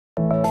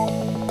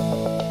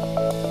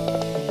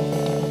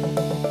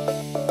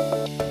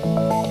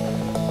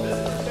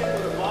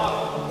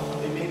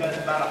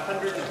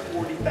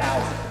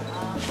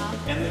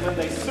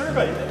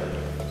survey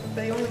did,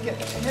 they only get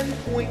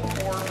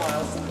 10.4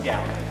 miles to the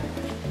gallon.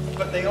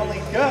 But they only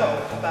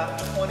go about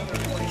 20 or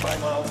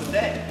 25 miles a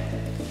day.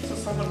 So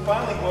someone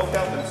finally woke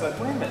up and said,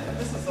 wait a minute,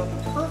 this is a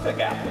perfect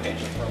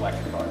application for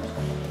electric cars.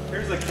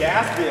 Here's a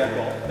gas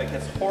vehicle that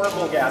gets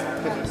horrible gas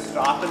because it's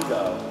stop and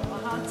go.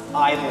 It's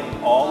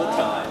idling all the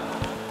time,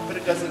 but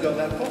it doesn't go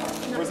that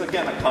far. There's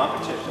again a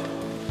competition,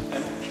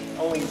 and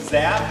only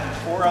ZAP and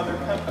 4 other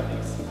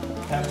companies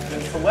have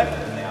been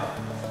selected now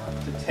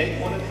to take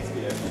one of these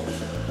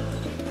vehicles,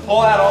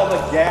 pull out all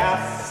the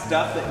gas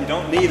stuff that you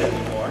don't need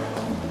anymore,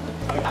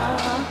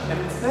 and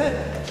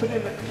instead put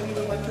in a clean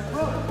electric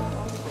motor.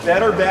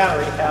 Better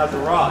battery has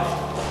arrived.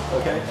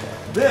 Okay,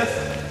 this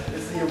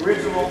is the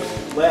original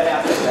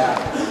lead-acid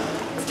battery.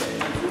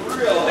 It's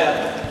real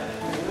heavy.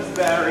 This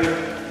battery,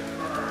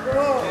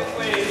 it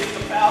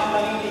weighs about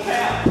 90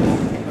 pounds.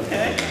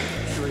 Okay?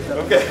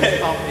 Okay.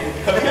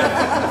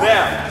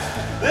 Now,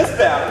 this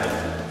battery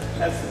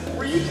has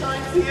 3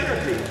 times the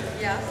energy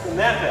than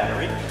that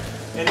battery,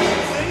 and you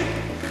can see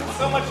it's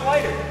so much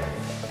lighter.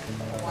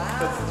 Wow.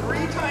 So it's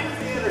 3 times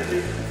the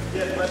energy,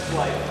 yet much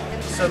lighter.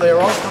 So they're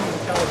all coming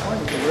to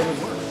California to really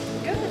work.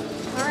 Good.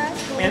 All right.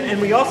 And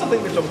we also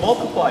think there's a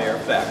multiplier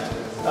effect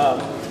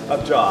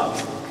of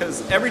jobs.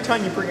 Because every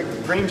time you bring a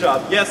green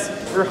job, yes,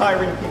 we're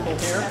hiring people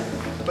here,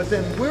 but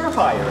then we're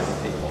hiring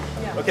people.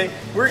 Okay?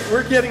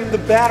 We're getting the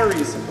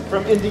batteries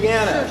from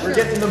Indiana. We're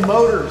getting the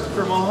motors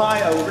from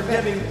Ohio. We're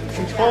getting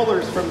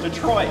controllers from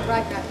Detroit.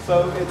 Right.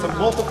 So it's a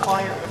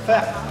multiplier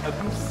effect.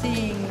 I'm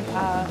seeing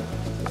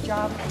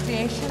job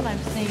creation, I'm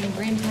seeing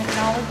green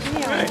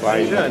technology, I'm How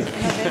you doing?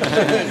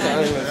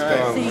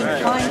 seeing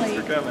finally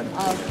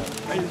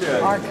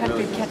our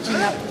country catching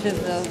up to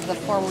the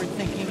forward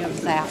thinking of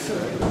ZAP.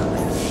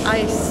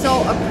 I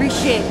so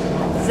appreciate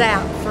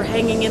ZAP for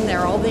hanging in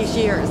there all these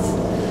years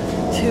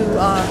to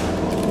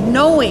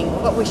knowing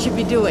what we should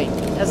be doing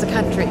as a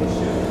country.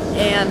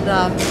 And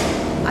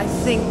I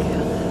think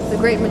the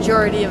great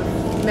majority of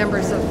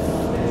members of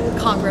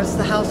Congress,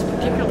 the House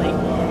particularly,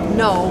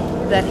 know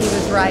that he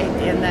was right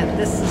and that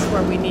this is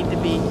where we need to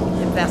be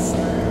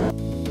investing.